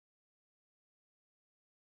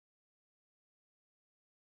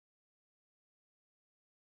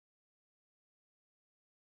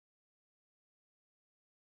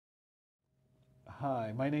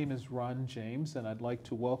Hi, my name is Ron James, and I'd like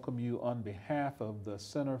to welcome you on behalf of the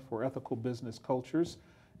Center for Ethical Business Cultures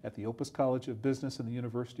at the Opus College of Business and the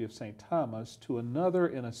University of St. Thomas to another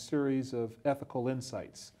in a series of ethical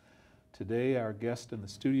insights. Today, our guest in the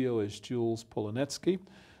studio is Jules Polonetsky.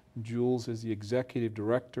 Jules is the executive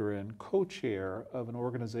director and co-chair of an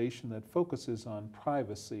organization that focuses on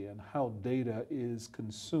privacy and how data is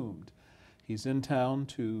consumed. He's in town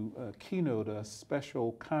to keynote a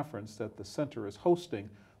special conference that the center is hosting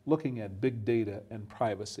looking at big data and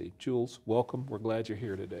privacy. Jules, welcome. We're glad you're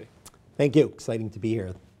here today. Thank you. Exciting to be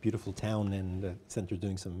here. Beautiful town, and the center's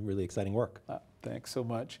doing some really exciting work. Thanks so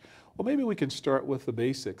much. Well, maybe we can start with the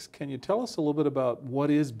basics. Can you tell us a little bit about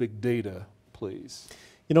what is big data, please?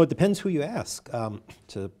 You know, it depends who you ask.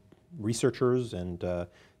 To researchers and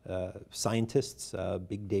scientists,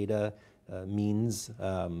 big data means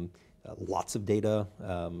lots of data.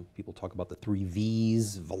 People talk about the 3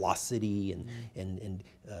 V's, velocity and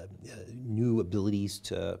new abilities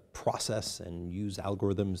to process and use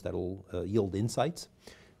algorithms that'll yield insights.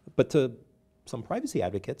 But to some privacy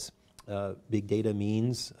advocates, big data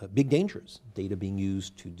means big dangers. Data being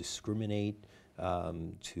used to discriminate,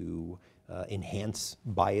 to enhance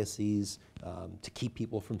biases, to keep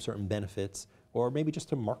people from certain benefits, or maybe just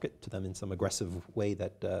to market to them in some aggressive way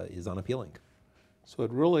that is unappealing. So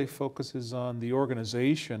it really focuses on the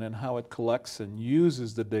organization and how it collects and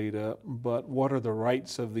uses the data, but what are the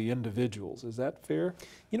rights of the individuals? Is that fair?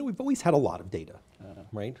 You know, we've always had a lot of data,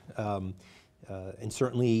 right? And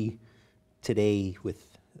certainly today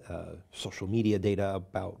with social media data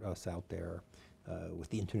about us out there, with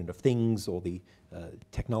the Internet of Things, all the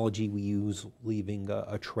technology we use leaving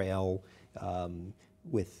a trail,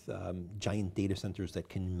 with giant data centers that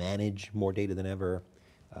can manage more data than ever,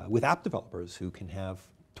 with app developers who can have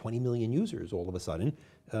 20 million users all of a sudden,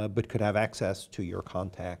 but could have access to your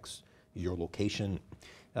contacts, your location.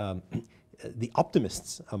 The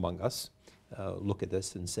optimists among us look at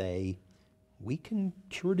this and say, we can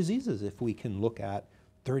cure diseases if we can look at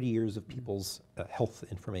 30 years of people's health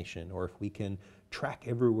information, or if we can track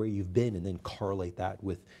everywhere you've been and then correlate that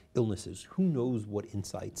with illnesses. Who knows what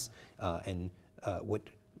insights and what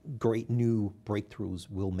great new breakthroughs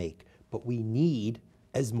we'll make. But we need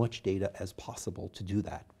as much data as possible to do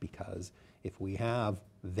that, because if we have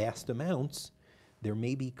vast amounts, there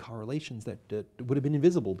may be correlations that would have been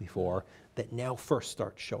invisible before that now first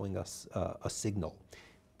start showing us a signal.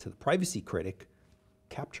 To the privacy critic,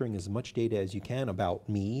 capturing as much data as you can about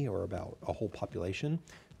me or about a whole population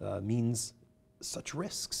means such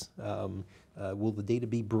risks. Will the data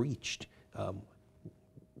be breached?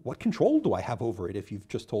 What control do I have over it if you've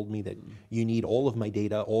just told me that you need all of my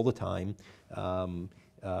data all the time?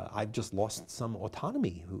 I've just lost some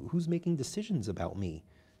autonomy. Who's making decisions about me?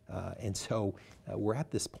 And so we're at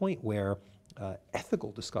this point where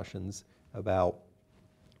ethical discussions about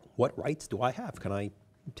what rights do I have? Can I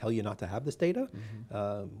tell you not to have this data?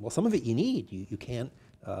 Well, some of it you need. You can't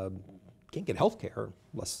get health care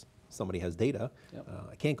unless somebody has data. Yep.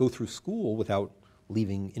 I can't go through school without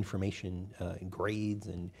leaving information, grades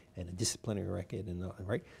and a disciplinary record,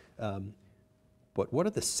 right? But what are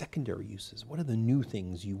the secondary uses? What are the new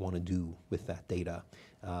things you want to do with that data?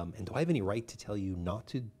 And do I have any right to tell you not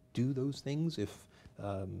to do those things if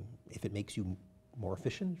it makes you more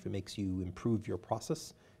efficient, if it makes you improve your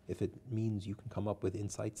process, if it means you can come up with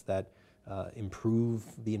insights that improve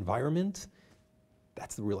the environment?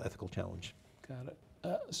 That's the real ethical challenge. Got it.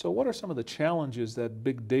 So what are some of the challenges that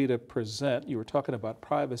big data present? You were talking about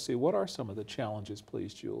privacy. What are some of the challenges,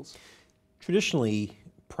 please, Jules? Traditionally,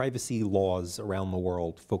 privacy laws around the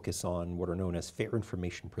world focus on what are known as fair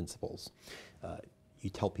information principles. You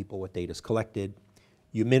tell people what data is collected,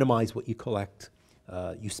 you minimize what you collect,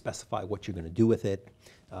 you specify what you're going to do with it,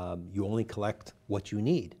 you only collect what you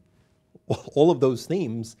need. All of those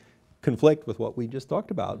themes conflict with what we just talked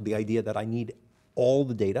about, the idea that I need all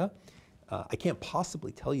the data. I can't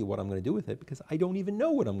possibly tell you what I'm going to do with it because I don't even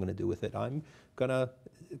know what I'm going to do with it. I'm going to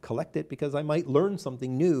collect it because I might learn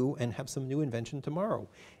something new and have some new invention tomorrow.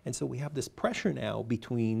 And so we have this pressure now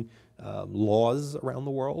between laws around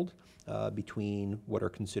the world, between what are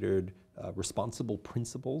considered responsible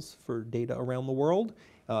principles for data around the world,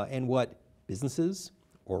 and what businesses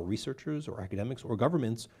or researchers or academics or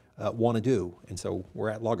governments want to do. And so we're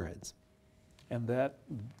at loggerheads. And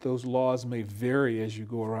those laws may vary as you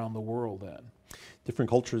go around the world then. Different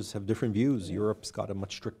cultures have different views. Europe's got a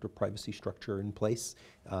much stricter privacy structure in place.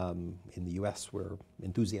 In the US, we're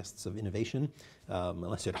enthusiasts of innovation.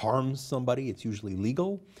 Unless it harms somebody, it's usually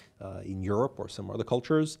legal. In Europe or some other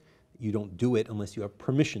cultures, you don't do it unless you have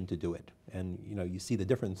permission to do it. And you see the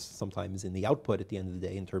difference sometimes in the output at the end of the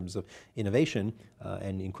day in terms of innovation,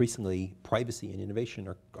 and increasingly privacy and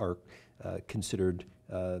innovation are considered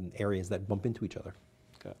areas that bump into each other.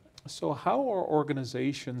 Okay. So how are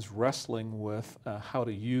organizations wrestling with how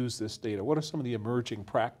to use this data? What are some of the emerging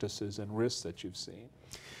practices and risks that you've seen?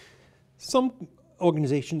 Some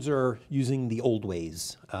organizations are using the old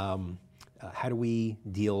ways. How do we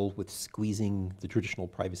deal with squeezing the traditional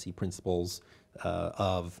privacy principles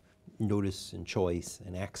of notice and choice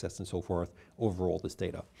and access and so forth over all this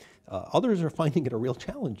data? Others are finding it a real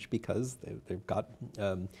challenge because they've got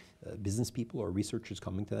business people or researchers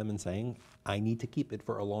coming to them and saying, I need to keep it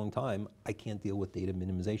for a long time. I can't deal with data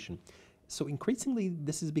minimization. So increasingly,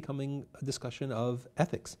 this is becoming a discussion of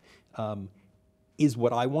ethics. Is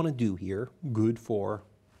what I want to do here good for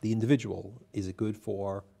the individual? Is it good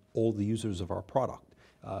for all the users of our product?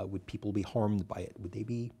 Would people be harmed by it? Would they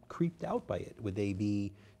be creeped out by it? Would they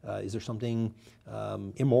be, is there something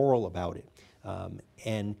immoral about it?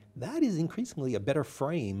 And that is increasingly a better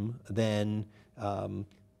frame than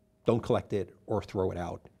don't collect it or throw it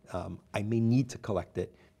out. I may need to collect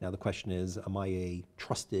it. Now the question is, am I a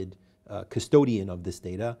trusted custodian of this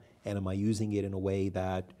data? And am I using it in a way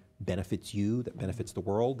that benefits you, that benefits the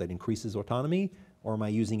world, that increases autonomy? Or am I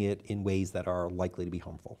using it in ways that are likely to be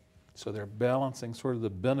harmful? So they're balancing sort of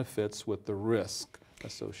the benefits with the risk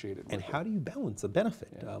associated with it. And how do you balance a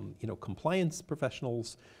benefit? Yeah. Compliance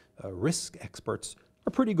professionals, risk experts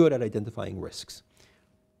are pretty good at identifying risks.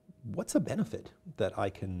 What's a benefit? That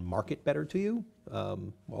I can market better to you?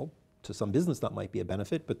 Well, to some business that might be a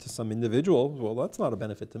benefit, but to some individuals, well, that's not a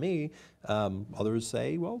benefit to me. Others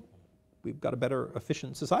say, well, we've got a better,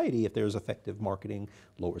 efficient society if there's effective marketing,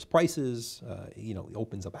 lowers prices,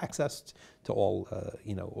 opens up access to all,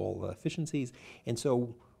 all efficiencies. And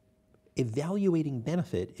so evaluating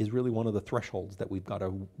benefit is really one of the thresholds that we've got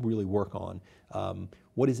to really work on.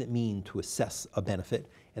 What does it mean to assess a benefit?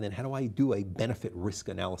 And then how do I do a benefit risk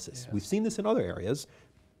analysis? Yes. We've seen this in other areas,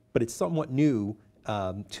 but it's somewhat new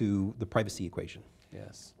to the privacy equation.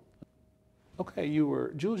 Yes. Okay,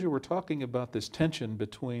 Jules, you were talking about this tension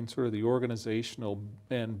between sort of the organizational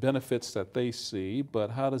and benefits that they see,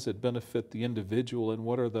 but how does it benefit the individual, and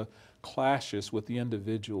what are the clashes with the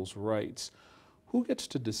individual's rights? Who gets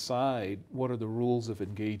to decide what are the rules of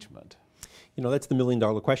engagement? That's the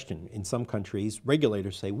million-dollar question. In some countries,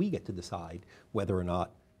 regulators say we get to decide whether or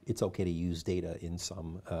not it's okay to use data in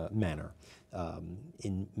some manner.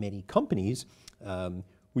 In many companies,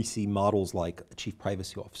 we see models like a chief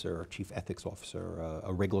privacy officer, a chief ethics officer,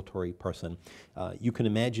 a regulatory person. You can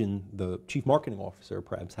imagine the chief marketing officer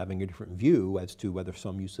perhaps having a different view as to whether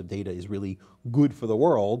some use of data is really good for the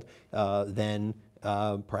world than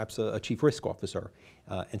perhaps a chief risk officer.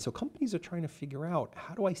 And so companies are trying to figure out,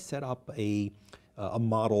 how do I set up a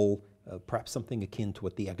model, perhaps something akin to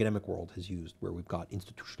what the academic world has used, where we've got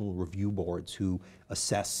institutional review boards who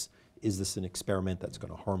assess, is this an experiment that's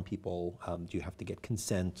going to harm people? Do you have to get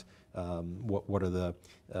consent? What are the,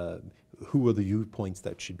 who are the viewpoints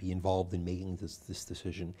that should be involved in making this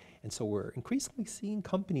decision? And so we're increasingly seeing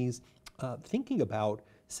companies thinking about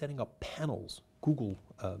setting up panels. Google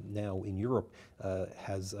now in Europe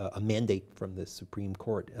has a mandate from the Supreme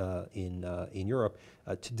Court in Europe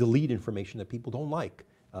to delete information that people don't like.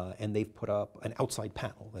 And they've put up an outside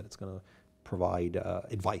panel that it's going to provide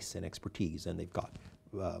advice and expertise, and they've got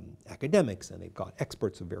academics, and they've got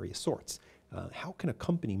experts of various sorts. How can a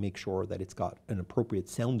company make sure that it's got an appropriate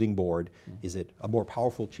sounding board? Is it a more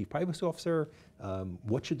powerful chief privacy officer?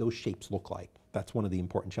 What should those shapes look like? That's one of the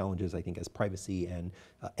important challenges, I think, as privacy and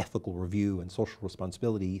ethical review and social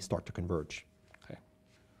responsibility start to converge. Okay.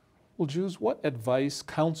 Well, Jules, what advice,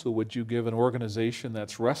 counsel would you give an organization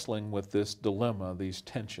that's wrestling with this dilemma, these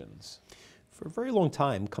tensions? For a very long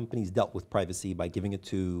time, companies dealt with privacy by giving it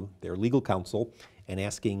to their legal counsel and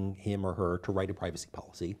asking him or her to write a privacy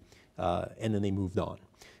policy, and then they moved on.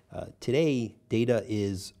 Today, data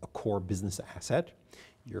is a core business asset.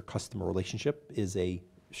 Your customer relationship is a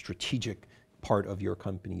strategic part of your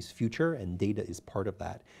company's future, and data is part of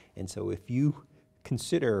that. And so if you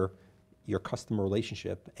consider your customer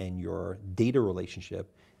relationship and your data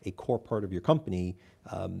relationship a core part of your company,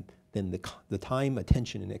 then the time,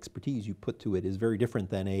 attention, and expertise you put to it is very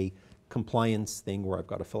different than a compliance thing where I've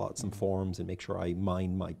got to fill out some forms and make sure I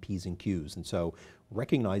mind my P's and Q's. And so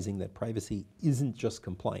recognizing that privacy isn't just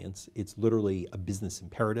compliance, it's literally a business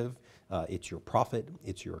imperative, it's your profit,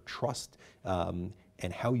 it's your trust,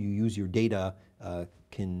 and how you use your data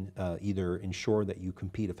can either ensure that you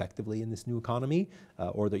compete effectively in this new economy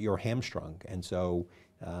or that you're hamstrung. And so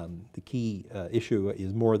the key issue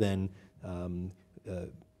is more than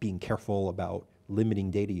being careful about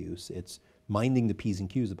limiting data use. It's minding the P's and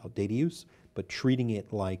Q's about data use, but treating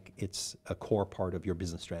it like it's a core part of your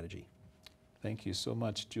business strategy. Thank you so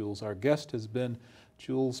much, Jules. Our guest has been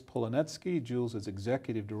Jules Polonetsky. Jules is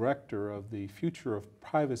Executive Director of the Future of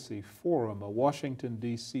Privacy Forum, a Washington,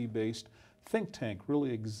 D.C. based think tank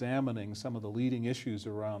really examining some of the leading issues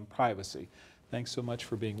around privacy. Thanks so much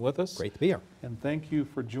for being with us. Great to be here. And thank you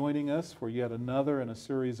for joining us for yet another in a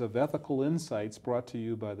series of ethical insights brought to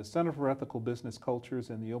you by the Center for Ethical Business Cultures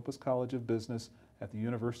and the Opus College of Business at the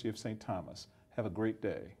University of St. Thomas. Have a great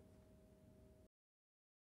day.